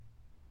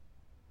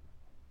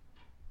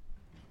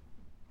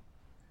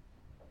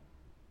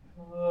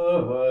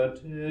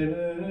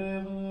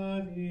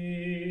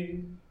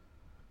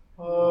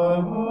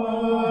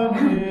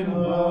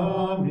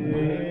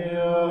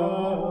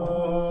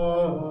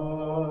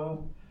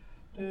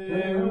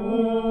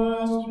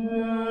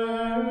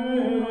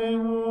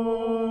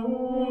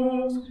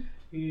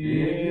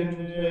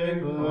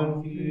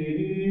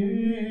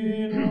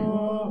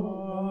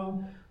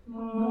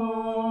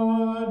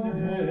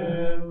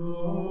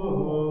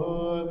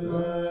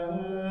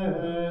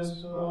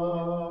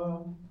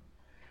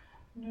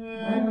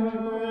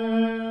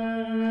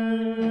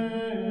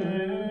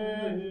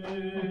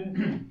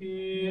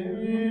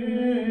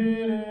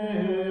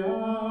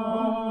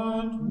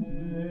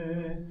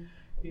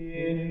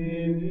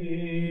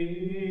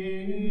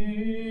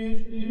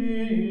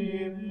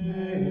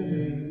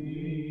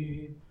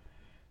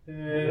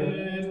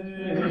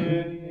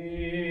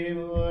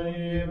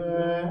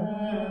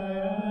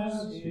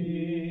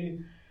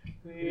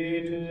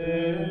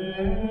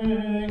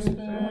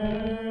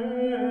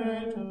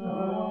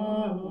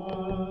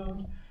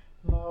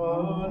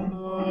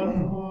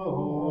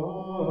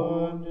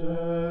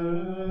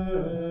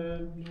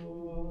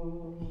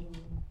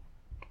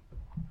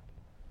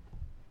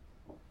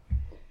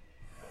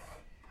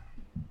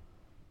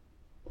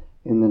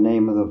In the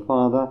name of the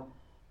Father,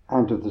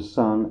 and of the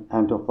Son,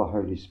 and of the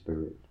Holy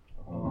Spirit.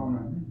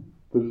 Amen.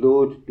 The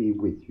Lord be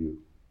with you.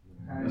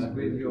 And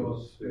with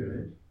your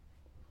spirit.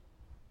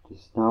 Let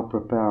us now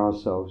prepare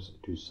ourselves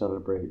to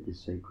celebrate the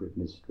sacred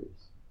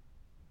mysteries.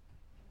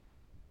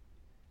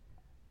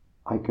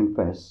 I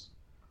confess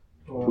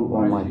to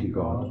Almighty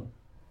God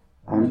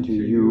and to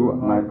you,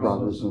 my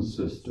brothers and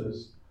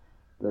sisters,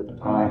 that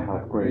I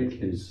have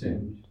greatly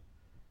sinned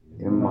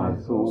in my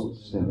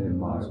thoughts and in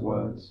my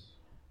words,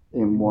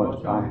 in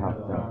what I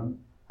have done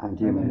and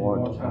in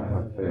what I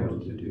have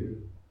failed to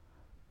do.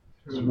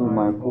 Through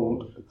my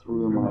fault,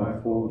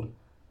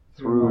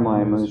 through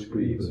my most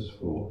grievous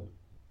fault.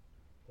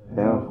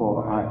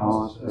 Therefore I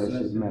ask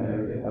Blessed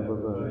Mary, ever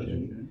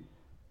Virgin,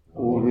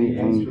 all the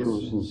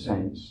angels and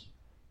saints,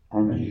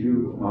 and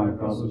you, my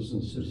brothers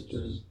and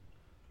sisters,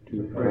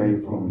 to pray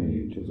for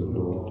me to the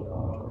Lord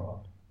our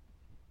God.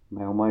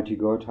 May Almighty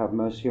God have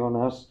mercy on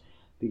us,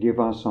 forgive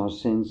us our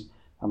sins,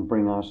 and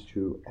bring us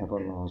to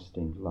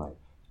everlasting life.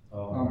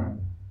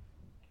 Amen.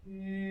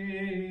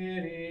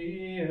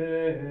 Kyrie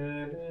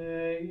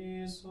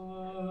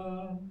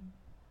eleison.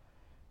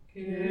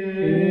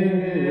 Kyrie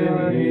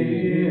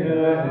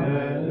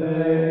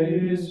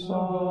eleison.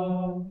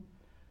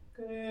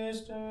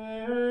 Christe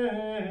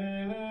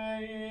eleison.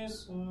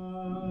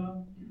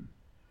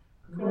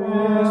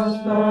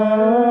 Christe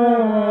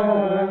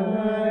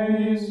eleison.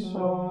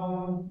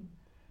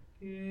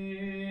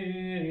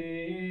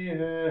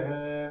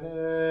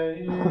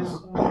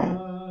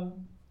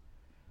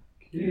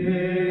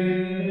 Kyrie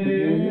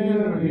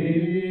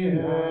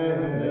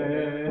eleison.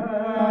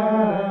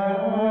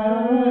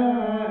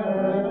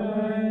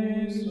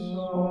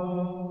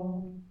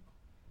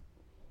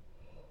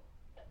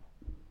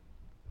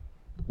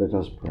 Let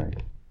us pray.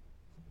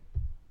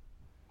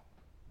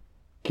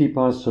 Keep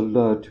us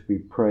alert, we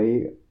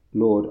pray,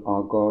 Lord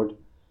our God,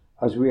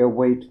 as we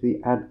await the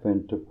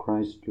advent of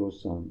Christ your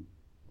Son,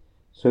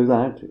 so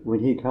that, when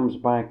he comes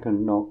back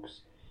and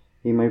knocks,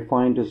 he may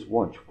find us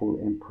watchful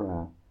in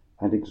prayer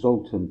and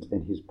exultant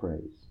in his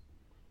praise,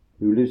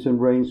 who lives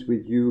and reigns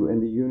with you in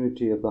the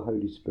unity of the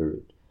Holy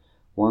Spirit,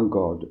 one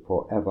God,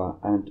 for ever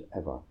and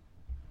ever.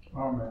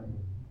 Amen.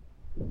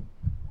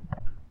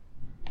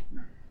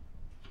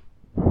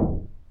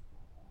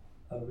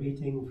 A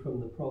reading from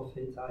the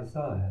prophet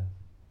Isaiah.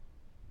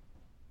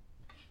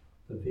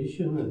 The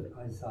vision of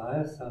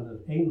Isaiah, son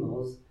of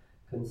Amos,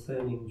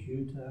 concerning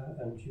Judah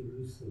and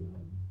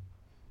Jerusalem.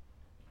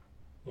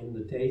 In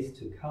the days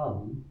to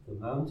come, the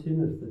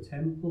mountain of the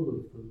temple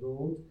of the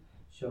Lord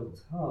shall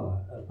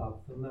tower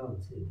above the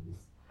mountains,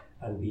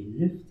 and be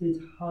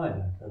lifted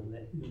higher than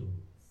the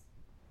hills.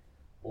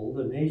 All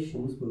the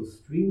nations will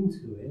stream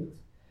to it,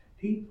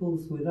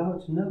 peoples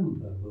without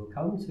number will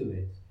come to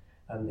it,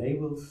 and they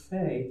will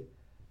say,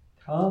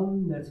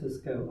 "Come, let us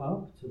go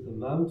up to the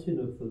mountain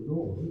of the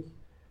Lord,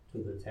 to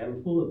the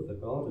temple of the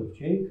God of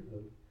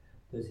Jacob,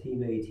 that he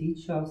may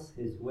teach us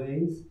his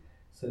ways,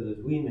 so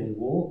that we may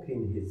walk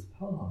in his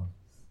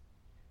paths.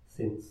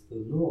 Since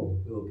the law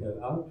will go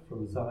out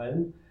from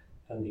Zion,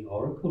 and the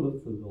oracle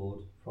of the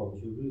Lord from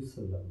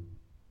Jerusalem.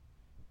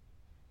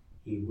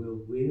 He will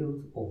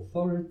wield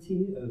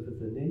authority over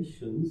the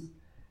nations,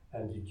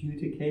 and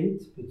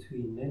adjudicate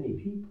between many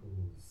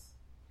peoples.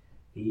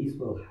 These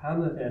will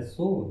hammer their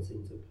swords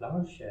into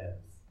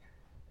plowshares,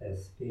 their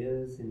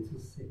spears into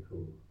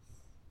sickles.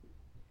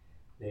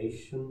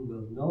 Nation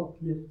will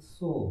not lift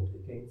sword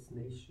against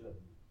nation.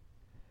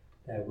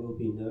 There will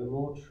be no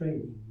more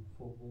training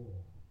for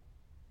war.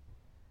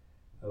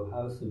 O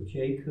house of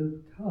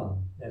Jacob,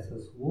 come, let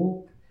us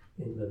walk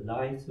in the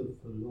light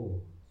of the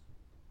Lord."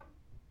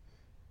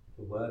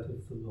 The word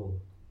of the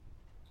Lord.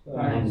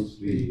 Thanks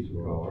be to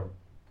God.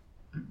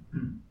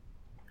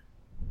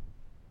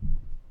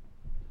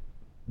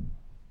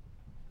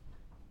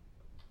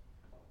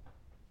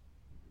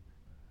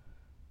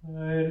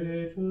 I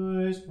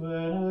rejoiced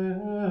when I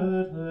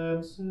heard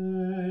them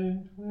say,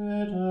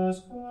 "Let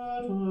us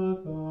go to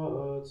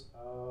God's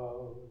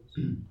house."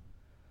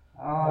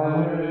 I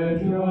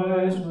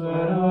rejoiced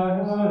when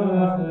I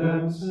heard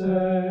them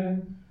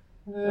say,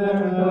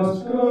 "Let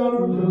us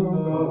go to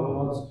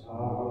God's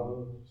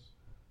house."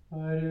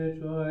 I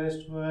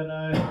rejoiced when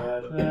I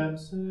heard them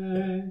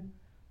say,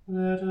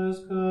 "Let us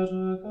go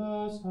to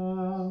God's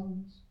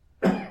house."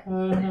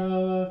 And now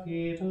our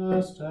feet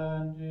are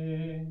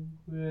standing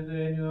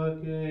within your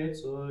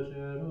gates, O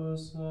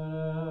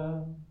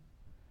Jerusalem.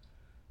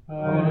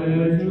 I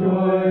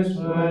rejoiced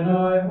when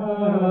I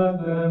heard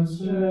them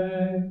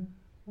say,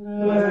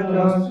 "Let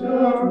us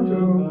go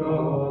to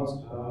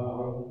God's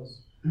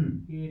house."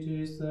 It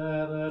is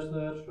there that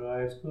the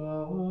tribes go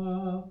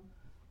up,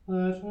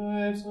 the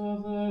tribes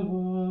of the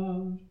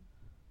Lord.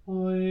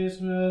 For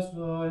Israel's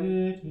law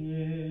it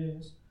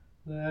is,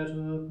 there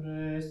to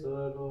praise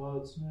the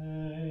Lord's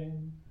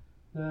name,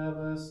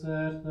 never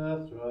set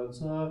the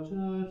thrones of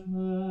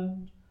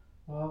judgment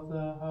of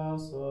the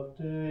house of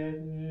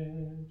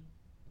David.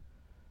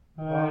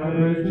 I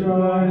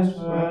rejoiced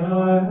when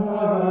I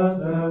heard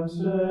them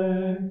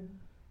say,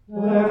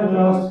 let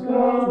us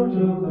go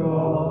to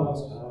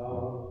God's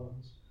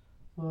house.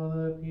 For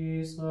the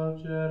peace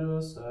of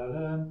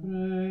Jerusalem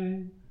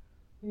pray,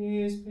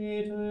 peace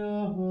be to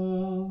your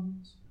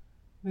homes.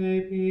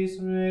 May peace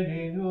reign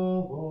in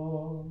your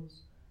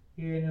walls,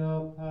 in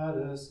your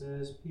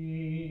palaces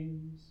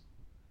peace.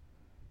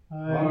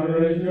 I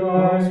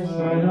rejoiced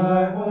when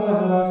I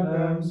heard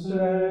them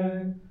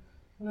say,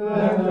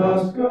 let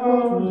us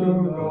go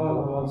to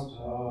God's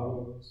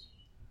house.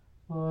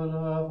 For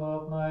love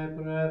of my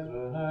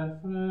brethren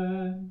and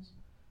friends,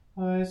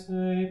 I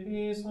say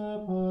peace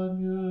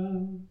upon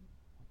you.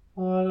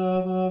 For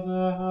love of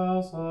the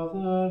house of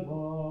the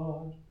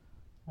Lord,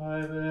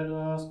 I will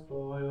ask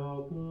for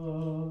your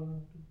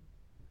good.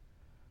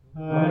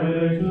 I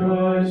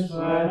rejoiced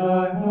when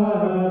I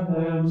heard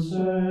them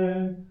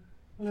say,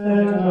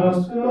 let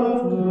us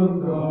go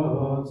to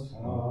God's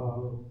house.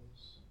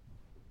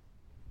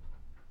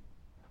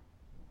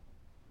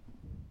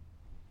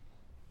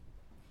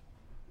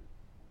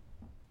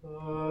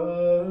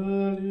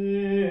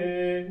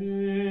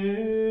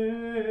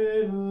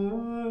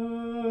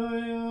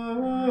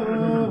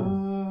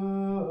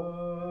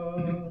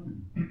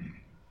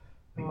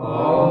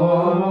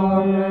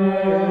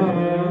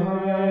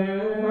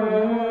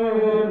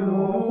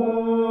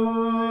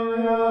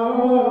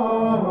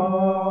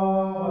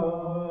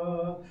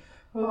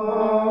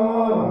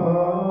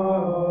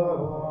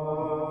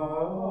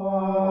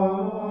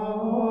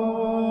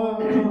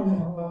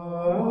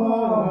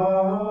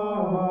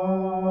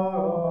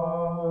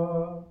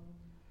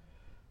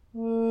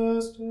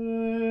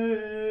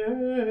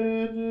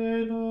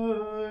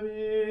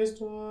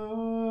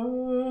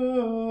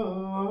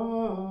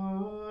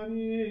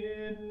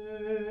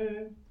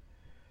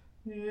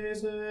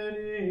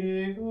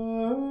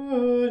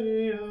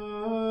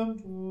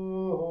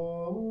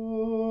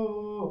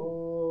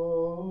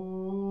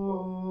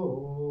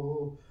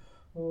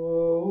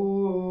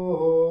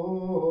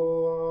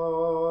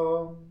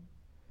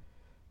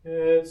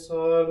 Et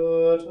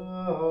salutare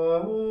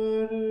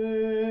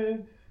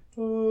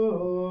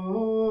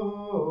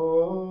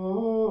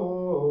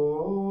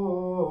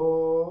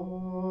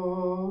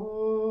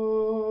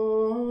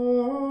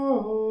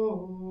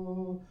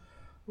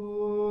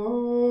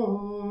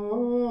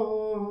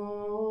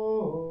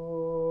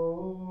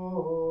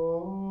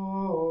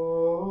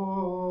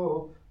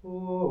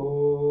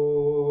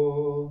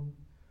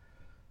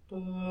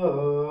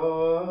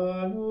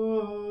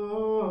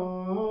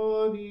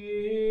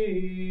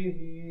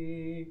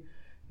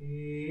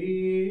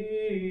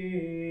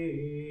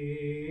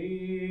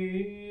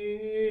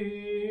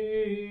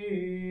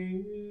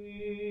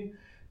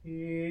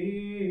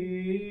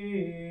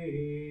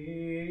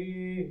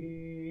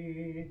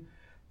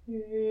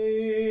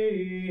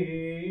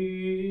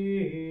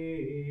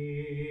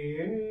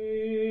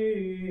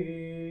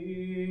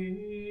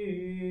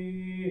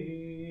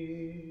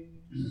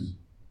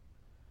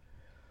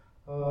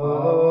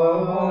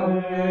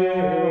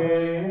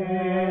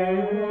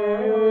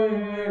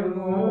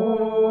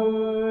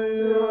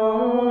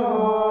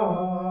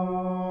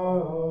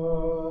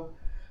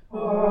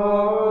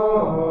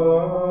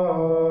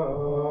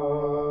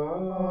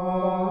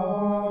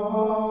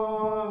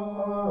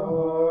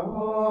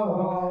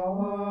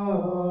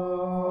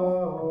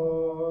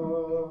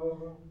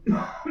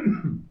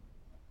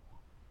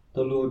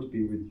The Lord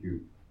be with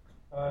you.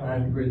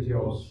 And with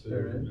your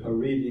spirit. A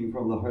reading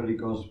from the Holy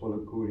Gospel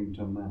according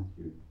to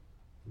Matthew.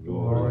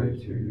 Glory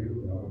to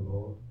you, O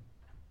Lord.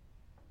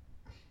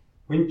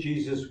 When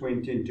Jesus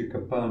went into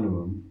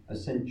Capernaum, a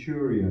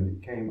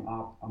centurion came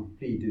up and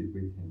pleaded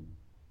with him.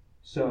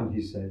 Sir,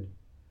 he said,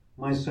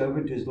 my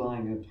servant is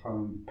lying at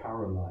home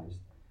paralyzed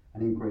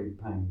and in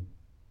great pain.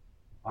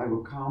 I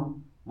will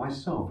come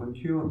myself and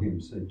cure him,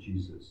 said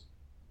Jesus.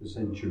 The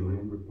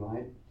centurion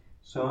replied,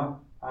 Sir,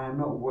 I am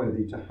not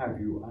worthy to have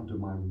you under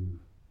my roof.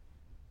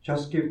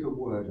 Just give the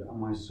word and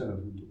my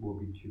servant will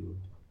be cured.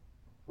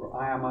 For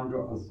I am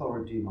under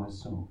authority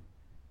myself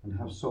and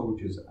have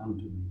soldiers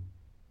under me.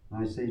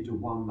 And I say to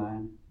one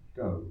man,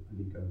 go, and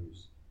he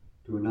goes.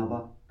 To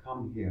another,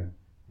 come here,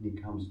 and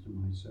he comes to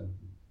my servant.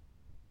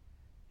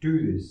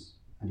 Do this,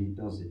 and he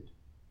does it.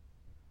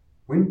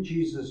 When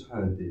Jesus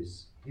heard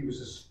this, he was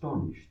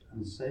astonished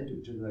and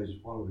said to those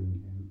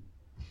following him,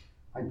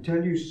 I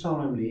tell you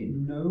solemnly,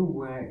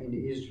 nowhere in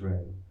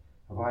Israel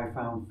have I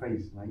found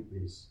faith like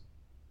this.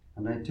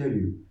 And I tell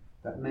you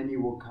that many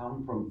will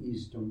come from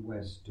east and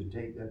west to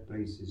take their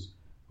places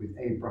with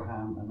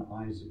Abraham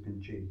and Isaac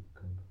and Jacob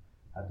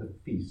at the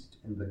feast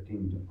in the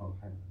kingdom of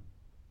heaven.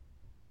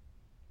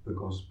 The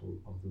Gospel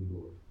of the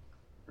Lord.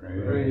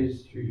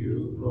 Praise to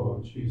you,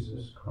 Lord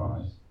Jesus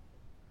Christ.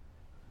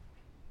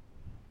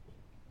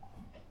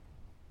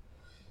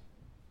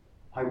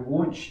 I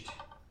watched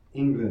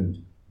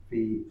England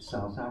v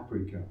South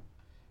Africa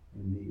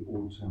in the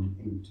autumn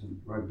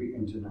rugby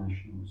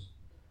internationals.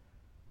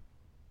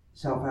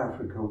 South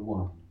Africa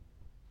won.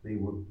 They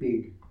were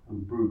big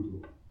and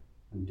brutal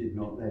and did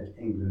not let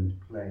England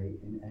play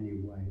in any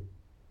way.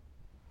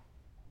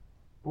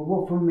 But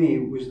what for me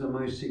was the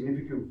most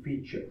significant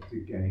feature of the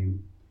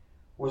game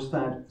was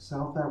that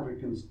South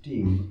Africa's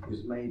team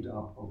was made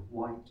up of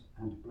white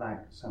and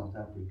black South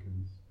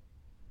Africans.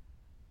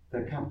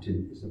 Their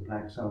captain is a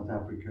black South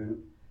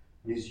African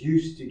and is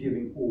used to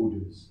giving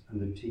orders and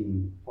the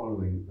team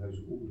following those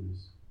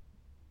orders.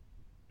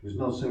 It was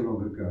not so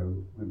long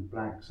ago when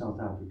black South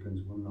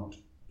Africans were not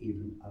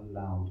even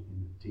allowed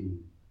in the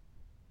team.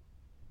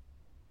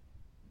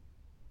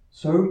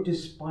 So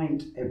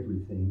despite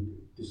everything,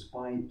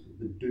 despite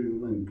the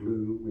doom and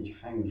gloom which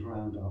hangs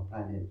around our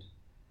planet,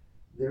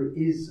 there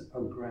is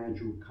a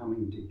gradual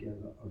coming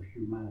together of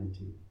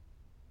humanity.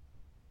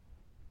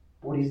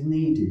 What is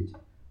needed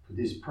for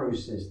this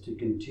process to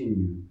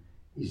continue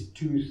is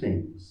two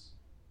things.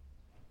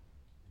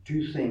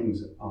 Two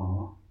things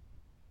are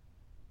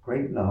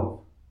great love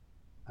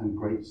and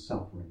great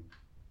suffering.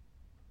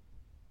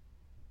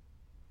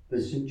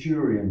 The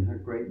centurion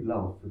had great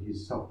love for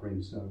his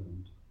suffering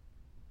servant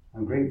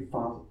and great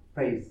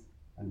faith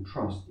and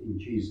trust in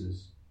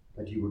Jesus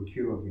that he would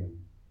cure him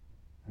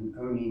and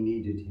only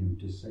needed him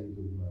to say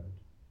the word.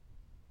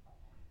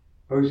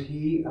 Both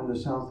he and the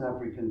South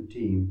African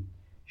team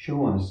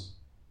show us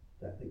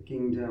that the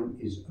kingdom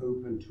is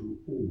open to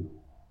all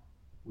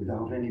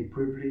without any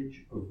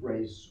privilege of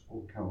race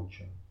or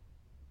culture.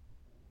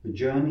 The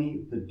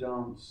journey, the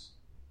dance,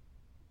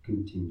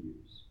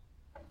 continues.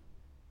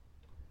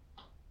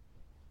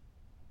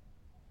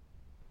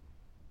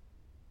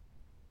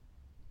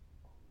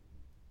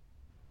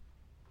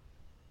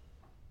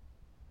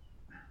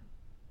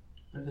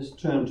 Let us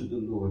turn to the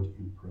Lord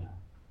in prayer.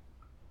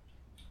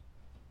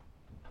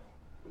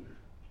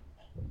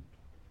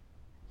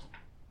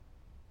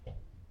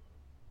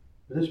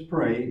 Let us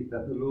pray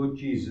that the Lord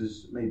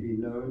Jesus may be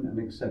known and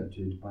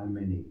accepted by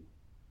many.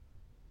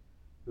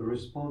 The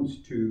response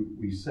to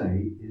 "we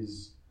say"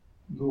 is,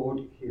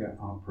 Lord, hear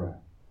our prayer.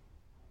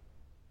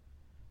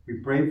 We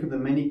pray for the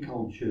many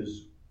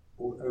cultures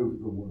all over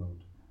the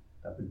world,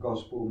 that the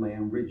gospel may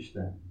enrich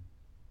them.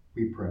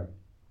 We pray,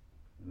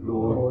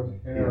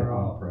 Lord, hear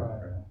our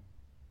prayer.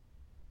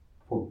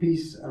 For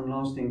peace and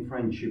lasting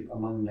friendship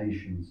among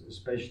nations,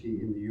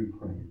 especially in the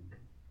Ukraine,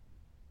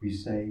 we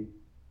say,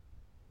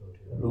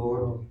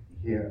 Lord,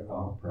 hear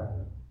our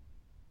prayer.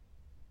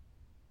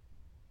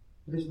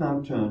 Let us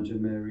now turn to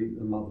Mary,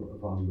 the Mother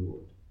of our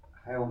Lord.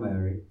 Hail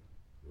Mary,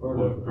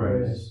 full of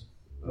grace,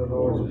 the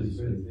Lord is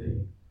with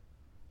thee.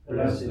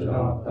 Blessed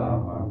art thou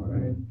among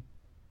women,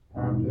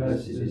 and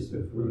blessed is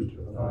the fruit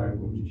of thy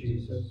womb,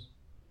 Jesus.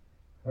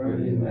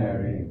 Holy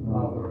Mary,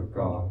 Mother of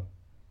God,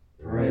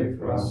 pray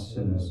for us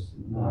sinners,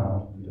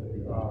 now and at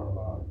the hour of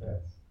our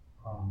death.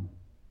 Amen.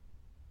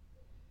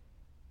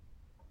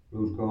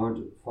 Lord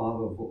God,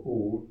 Father of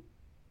all,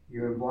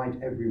 you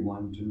invite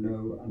everyone to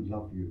know and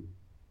love you.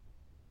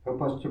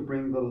 Help us to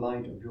bring the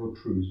light of your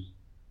truth,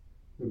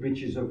 the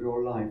riches of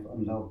your life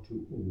and love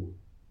to all,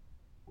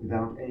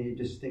 without any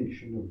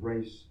distinction of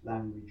race,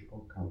 language,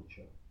 or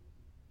culture.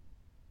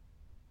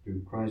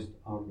 Through Christ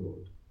our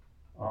Lord.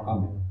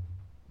 Amen.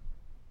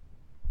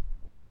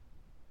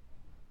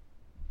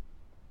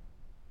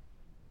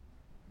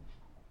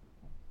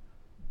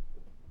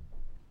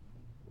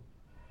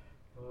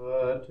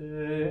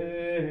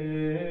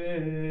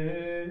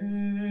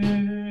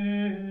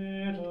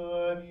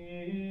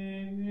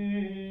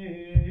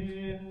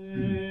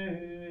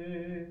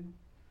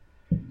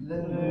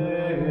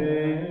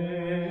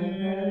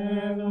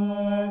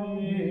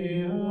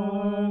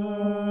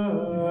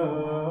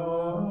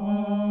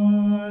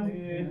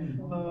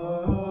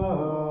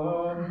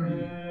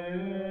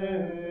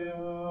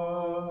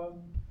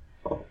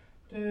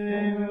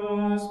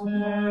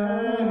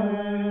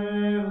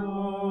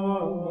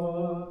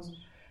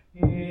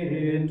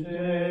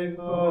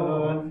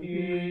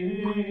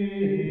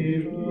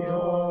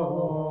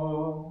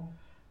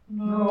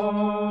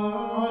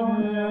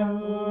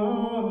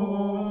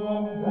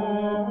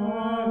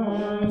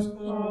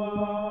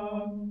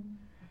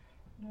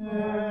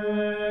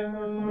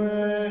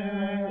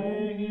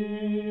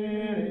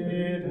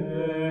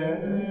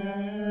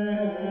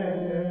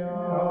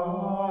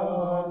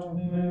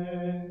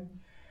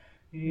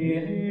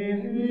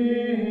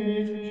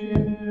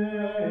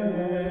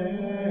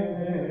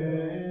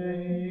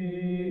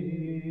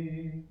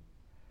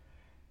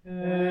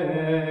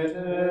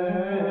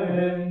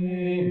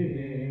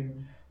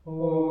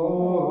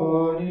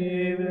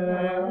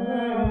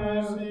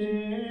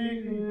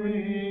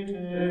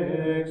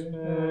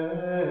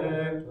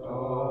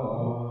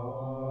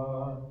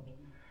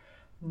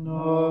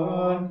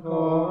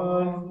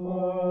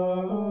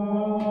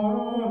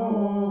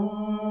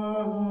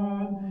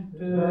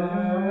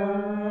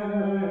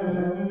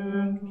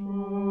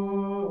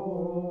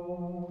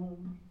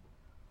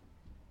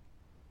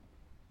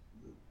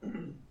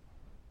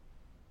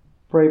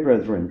 Pray,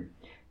 brethren,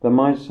 that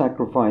my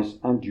sacrifice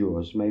and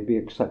yours may be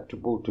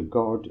acceptable to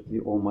God, the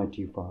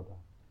Almighty Father.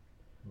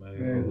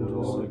 May the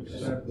Lord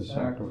accept the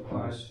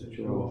sacrifice at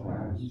your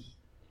hands,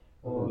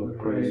 for the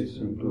praise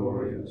and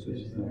glory of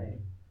his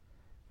name,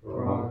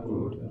 for our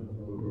good and for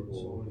the good of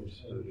all his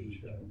holy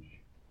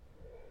church.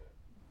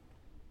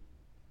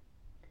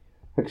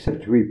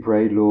 Accept, we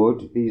pray,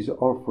 Lord, these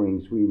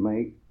offerings we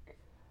make,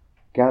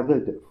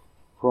 gathered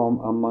from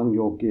among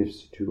your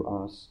gifts to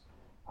us,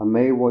 and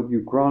may what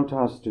you grant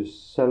us to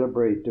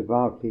celebrate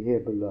devoutly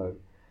here below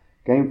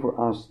gain for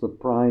us the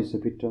prize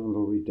of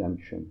eternal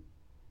redemption,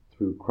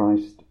 through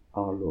Christ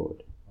our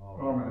Lord.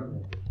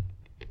 Amen.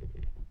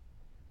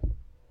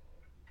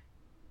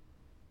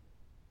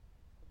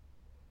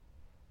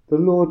 The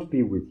Lord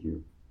be with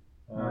you.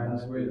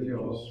 And with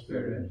your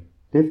spirit.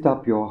 Lift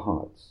up your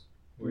hearts.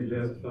 We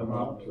lift them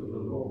up to the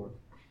Lord.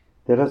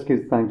 Let us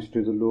give thanks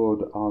to the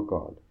Lord our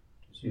God.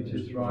 It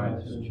is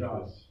right and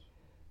just.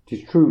 It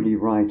is truly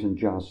right and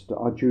just,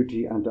 our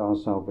duty and our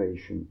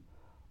salvation,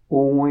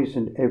 always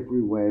and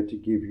everywhere to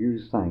give you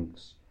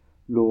thanks,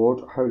 Lord,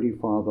 Holy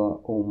Father,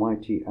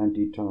 Almighty and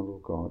eternal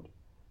God,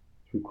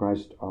 through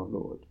Christ our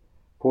Lord.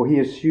 For he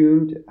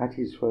assumed at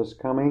his first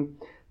coming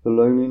the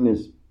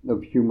lowliness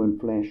of human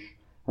flesh,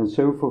 and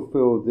so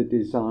fulfilled the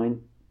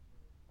design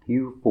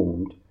you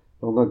formed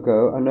long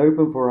ago, and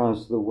opened for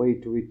us the way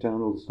to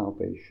eternal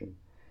salvation,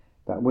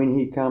 that when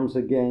he comes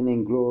again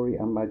in glory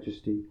and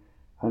majesty,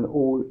 and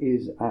all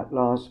is at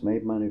last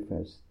made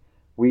manifest,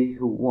 we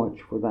who watch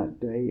for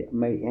that day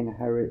may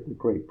inherit the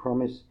great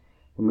promise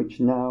in which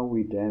now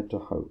we dare to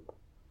hope.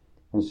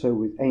 And so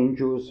with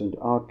angels and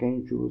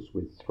archangels,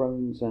 with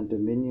thrones and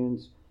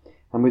dominions,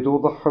 and with all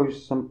the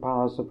hosts and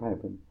powers of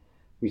heaven,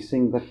 we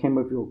sing the hymn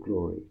of your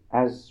glory,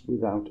 as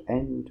without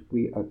end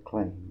we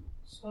acclaim.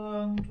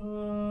 Sanctus,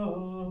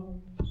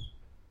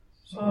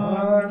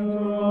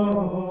 Sanctus,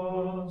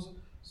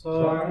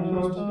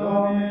 Sanctus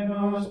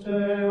Dominus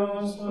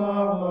Deus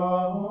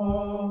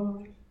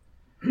Sabaoth,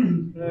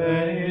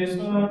 Pleni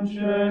sunt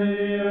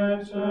celi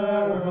et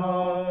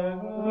terrae,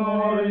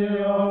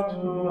 gloria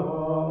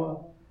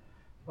tua,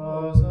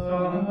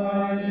 Hosanna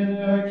in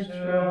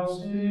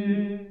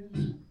excelsis,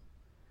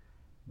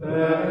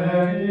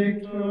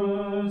 benedictus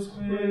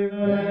qui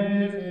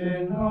venit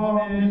in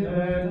nomine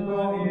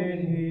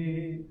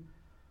Domini,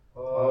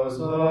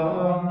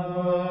 Hosanna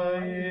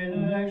in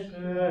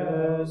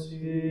excelsis.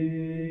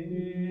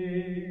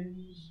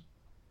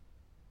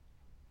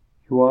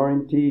 You are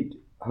indeed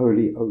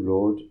holy, O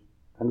Lord,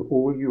 and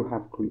all you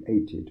have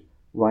created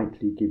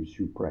rightly gives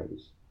you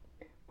praise.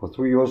 For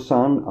through your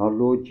Son, our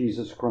Lord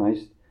Jesus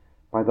Christ,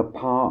 by the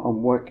power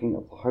and working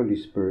of the Holy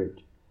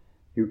Spirit,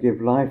 you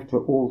give life to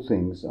all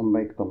things and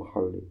make them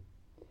holy.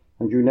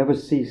 And you never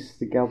cease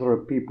to gather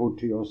a people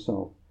to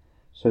yourself,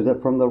 so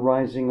that from the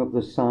rising of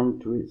the sun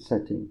to its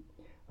setting,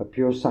 a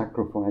pure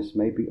sacrifice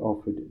may be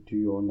offered to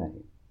your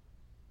name.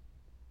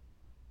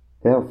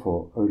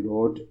 Therefore, O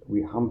Lord,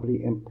 we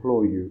humbly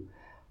implore you,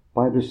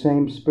 by the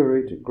same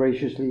Spirit,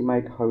 graciously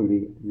make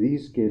holy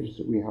these gifts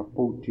we have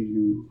brought to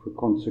you for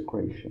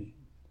consecration,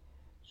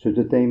 so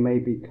that they may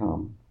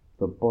become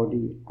the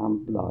body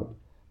and blood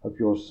of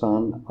your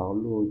Son, our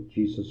Lord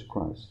Jesus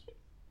Christ,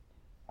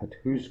 at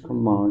whose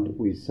command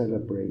we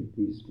celebrate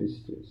these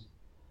mysteries.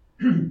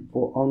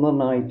 For on the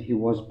night he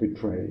was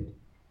betrayed,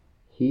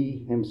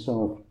 he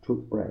himself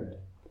took bread,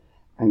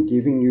 and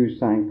giving you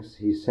thanks,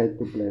 he said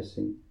the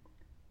blessing,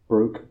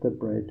 broke the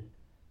bread,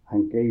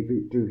 and gave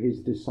it to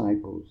his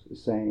disciples,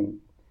 saying,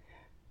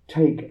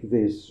 "Take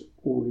this,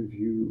 all of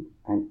you,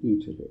 and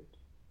eat of it,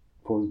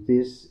 for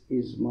this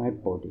is my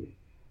body,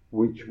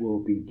 which will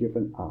be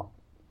given up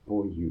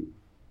for you."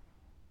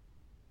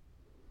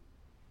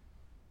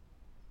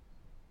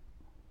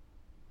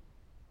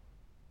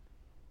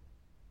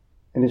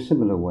 In a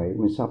similar way,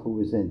 when supper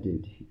was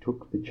ended, he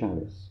took the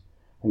chalice,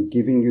 and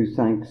giving you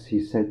thanks, he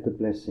said the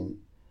blessing,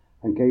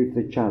 and gave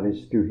the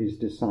chalice to his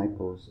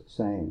disciples,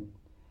 saying,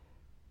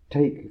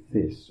 "Take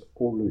this,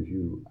 all of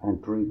you,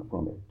 and drink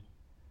from it,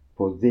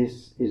 for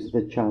this is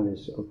the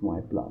chalice of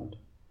my blood,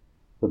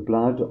 the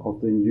blood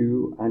of the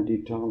new and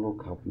eternal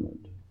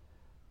covenant,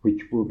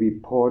 which will be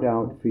poured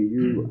out for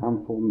you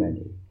and for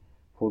many,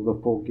 for the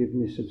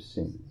forgiveness of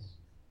sins.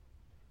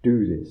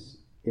 Do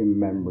this in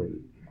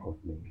memory of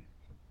me."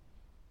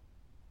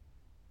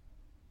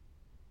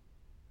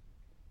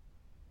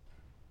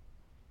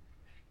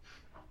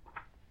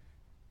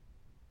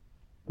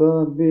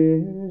 The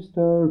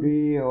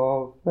mystery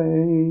of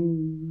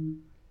faith.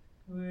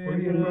 We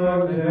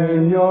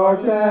proclaim your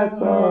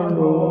death, O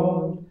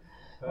Lord,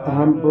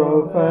 and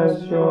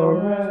profess your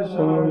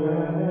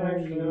resurrection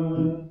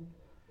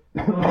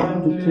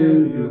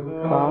until you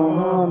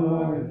come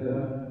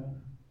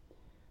again.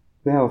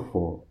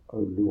 Therefore, O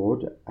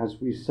Lord, as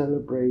we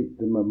celebrate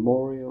the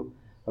memorial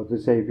of the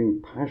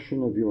saving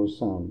passion of your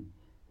Son,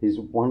 his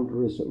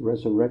wondrous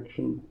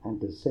resurrection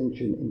and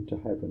ascension into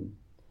heaven,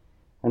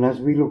 and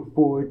as we look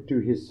forward to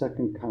his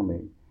second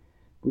coming,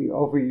 we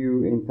offer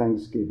you in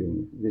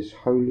thanksgiving this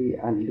holy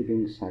and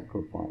living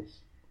sacrifice.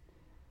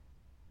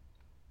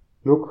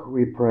 Look,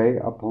 we pray,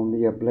 upon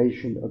the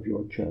oblation of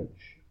your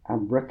church,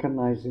 and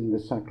recognizing the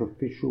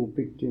sacrificial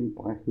victim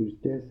by whose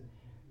death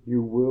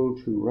you will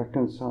to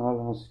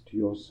reconcile us to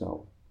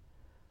yourself.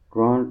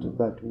 Grant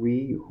that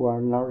we, who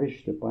are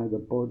nourished by the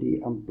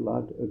body and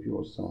blood of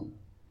your Son,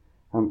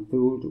 and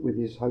filled with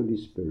his Holy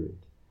Spirit,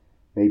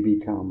 may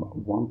become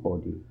one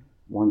body,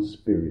 one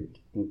spirit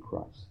in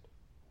Christ.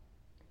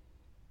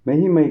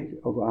 May he make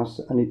of us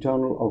an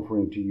eternal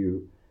offering to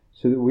you,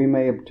 so that we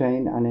may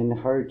obtain an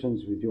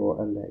inheritance with your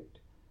elect,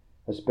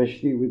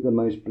 especially with the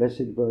most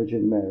blessed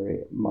Virgin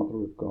Mary,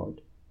 Mother of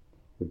God,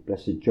 with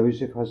blessed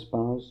Joseph, her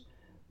spouse,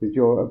 with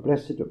your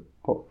blessed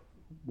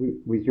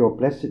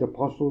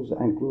apostles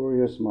and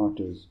glorious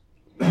martyrs,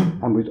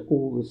 and with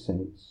all the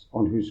saints,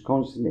 on whose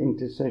constant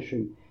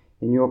intercession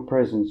in your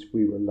presence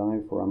we rely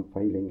for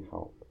unfailing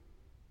help.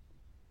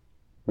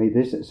 May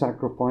this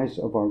sacrifice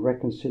of our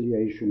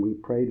reconciliation, we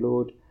pray,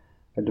 Lord,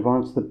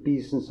 advance the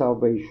peace and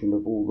salvation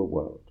of all the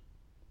world.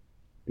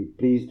 Be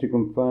pleased to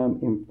confirm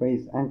in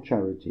faith and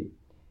charity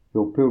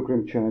your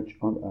pilgrim church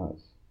on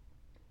earth,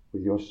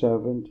 with your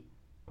servant,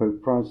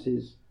 Pope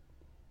Francis,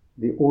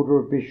 the order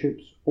of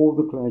bishops, all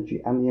the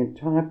clergy, and the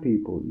entire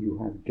people you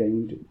have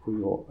gained for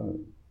your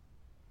own.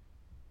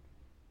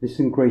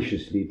 Listen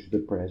graciously to the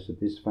prayers of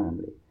this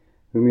family,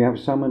 whom you have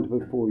summoned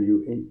before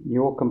you. In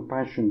your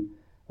compassion,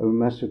 O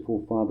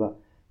merciful Father,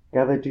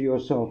 gather to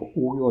yourself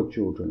all your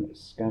children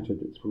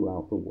scattered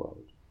throughout the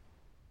world.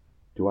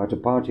 To our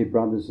departed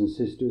brothers and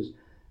sisters,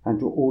 and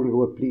to all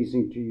who are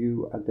pleasing to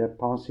you at their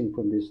passing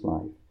from this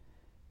life,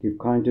 give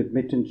kind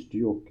admittance to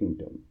your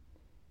kingdom.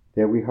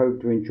 There we hope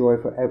to enjoy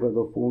forever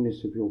the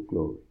fullness of your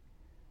glory.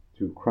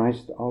 Through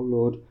Christ our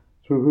Lord,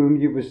 through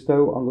whom you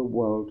bestow on the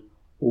world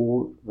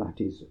all that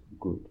is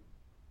good.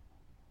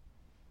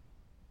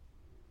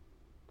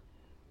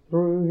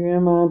 Through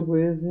him and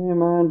with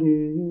him and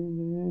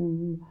in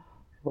him,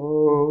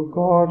 O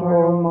God,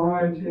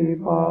 Almighty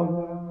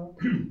Father,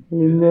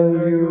 in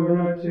the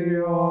unity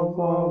of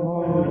the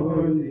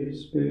Holy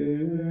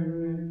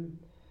Spirit,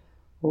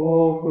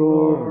 all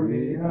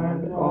glory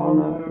and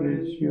honor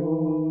is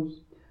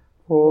yours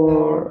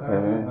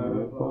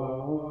forever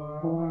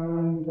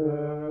and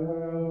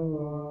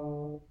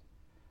ever.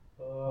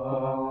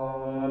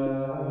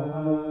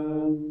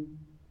 Amen.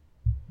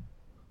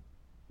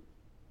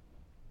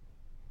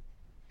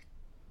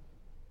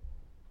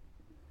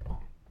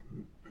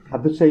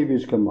 At the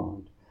Saviour's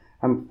command,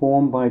 and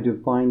formed by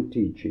divine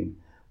teaching,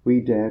 we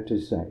dare to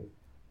say,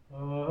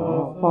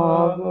 Our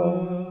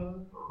Father,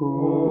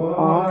 who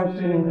art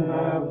in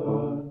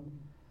heaven,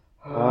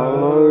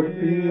 hallowed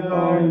be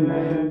thy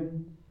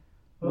name.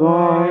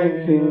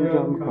 Thy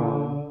kingdom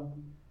come,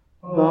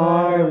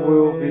 thy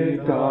will be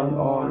done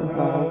on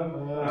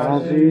earth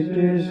as it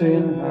is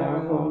in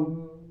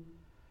heaven.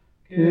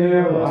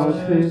 Give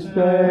us this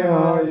day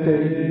our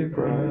daily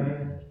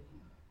bread,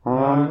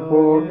 and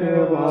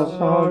forgive us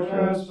our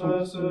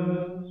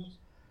trespasses,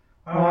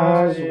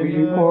 as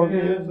we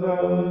forgive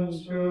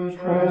those who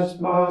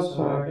trespass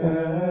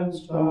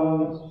against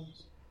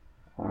us.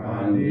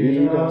 And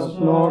lead us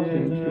not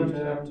into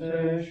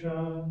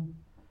temptation,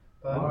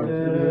 but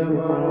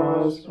deliver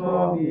us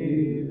from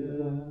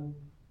evil.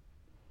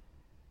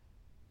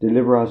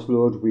 Deliver us,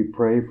 Lord, we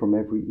pray, from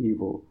every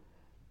evil.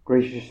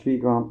 Graciously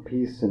grant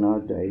peace in our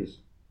days,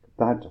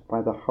 that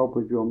by the help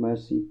of your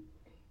mercy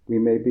we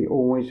may be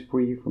always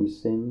free from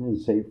sin and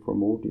safe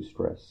from all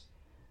distress,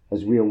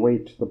 as we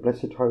await the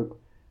blessed hope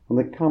and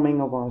the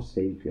coming of our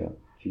Saviour,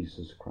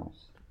 Jesus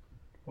Christ.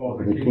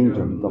 For the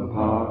kingdom, the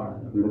power,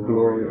 and the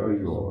glory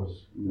are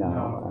yours,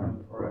 now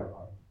and forever.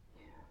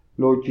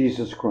 Lord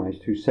Jesus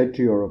Christ, who said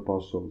to your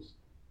apostles,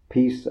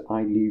 Peace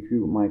I leave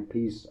you, my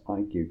peace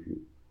I give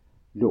you,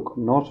 look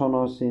not on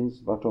our sins,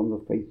 but on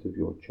the faith of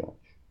your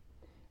church,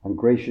 and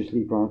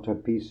graciously grant her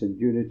peace and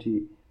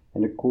unity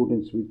in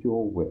accordance with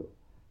your will,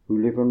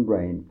 who live and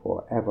reign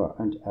for ever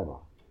and ever.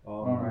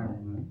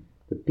 Amen.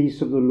 The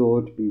peace of the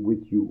Lord be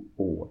with you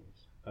always.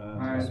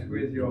 And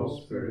with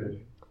your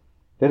spirit.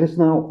 Let us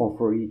now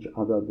offer each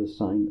other the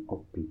sign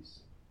of peace.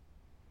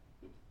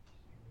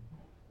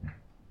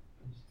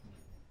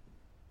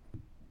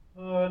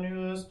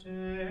 Agnus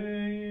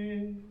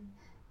Dei,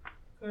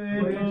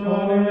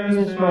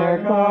 Quaetoris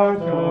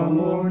peccata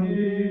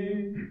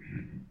mundi,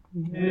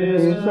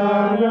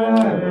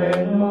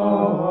 miserere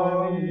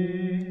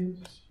nobis.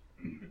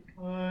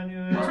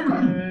 Agnus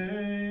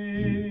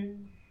Dei,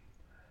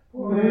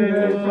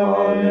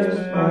 Quaetoris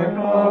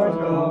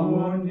peccata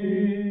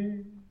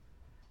mundi,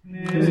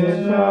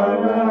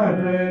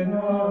 miserere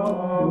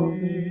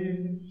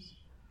nobis.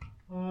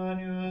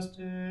 Agnus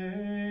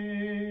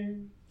Dei,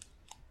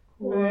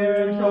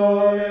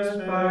 Quaetoris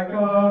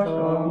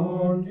peccata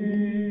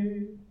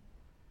mundi,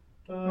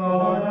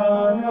 dona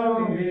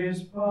nobis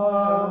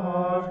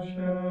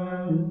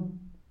pacem.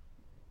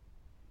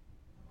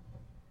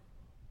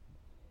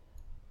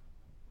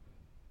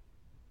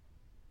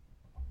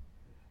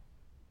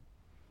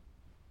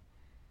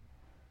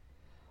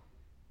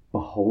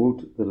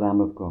 Behold the Lamb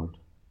of God.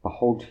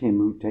 Behold him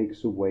who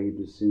takes away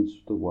the sins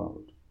of the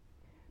world.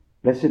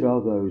 Blessed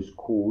are those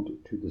called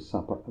to the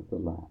supper of the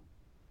Lamb.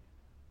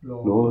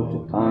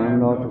 Lord, I am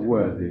not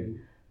worthy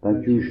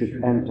that you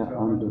should enter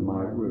under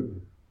my roof,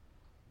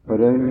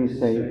 but only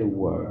say the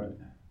word,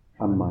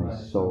 and my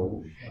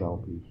soul shall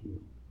be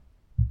healed.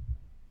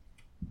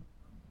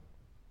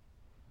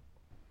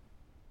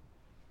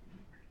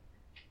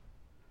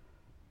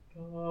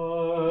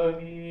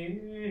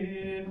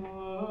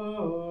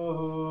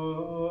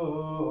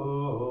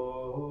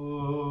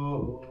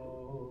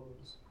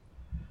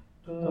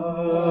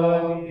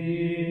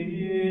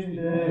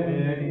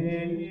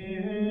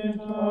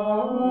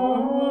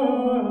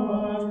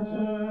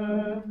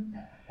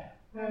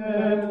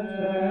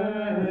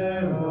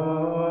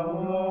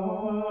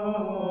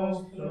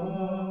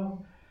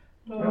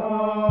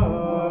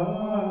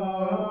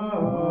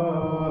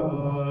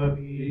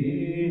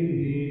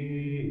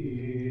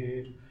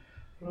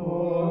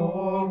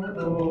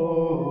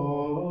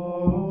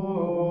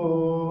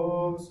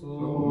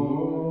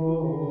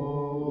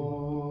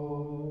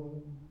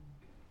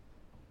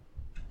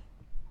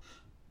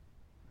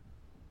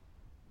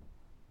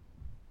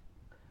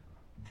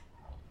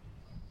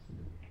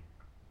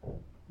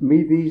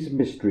 May these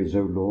mysteries,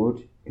 O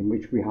Lord, in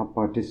which we have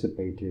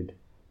participated,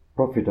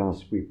 profit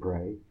us, we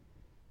pray.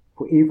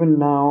 For even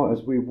now,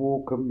 as we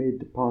walk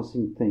amid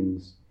passing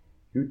things,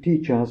 you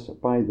teach us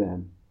by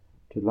them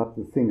to love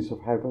the things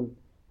of heaven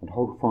and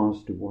hold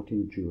fast to what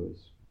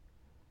endures.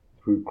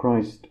 Through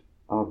Christ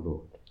our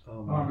Lord.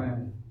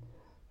 Amen.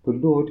 The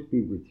Lord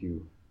be with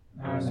you.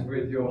 And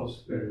with your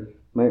spirit.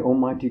 May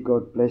Almighty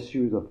God bless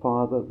you, the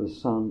Father, the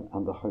Son,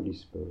 and the Holy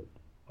Spirit.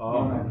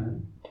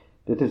 Amen.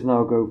 Let us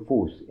now go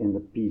forth in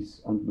the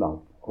peace and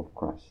love of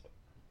Christ.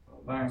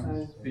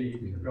 Thanks be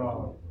to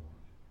God.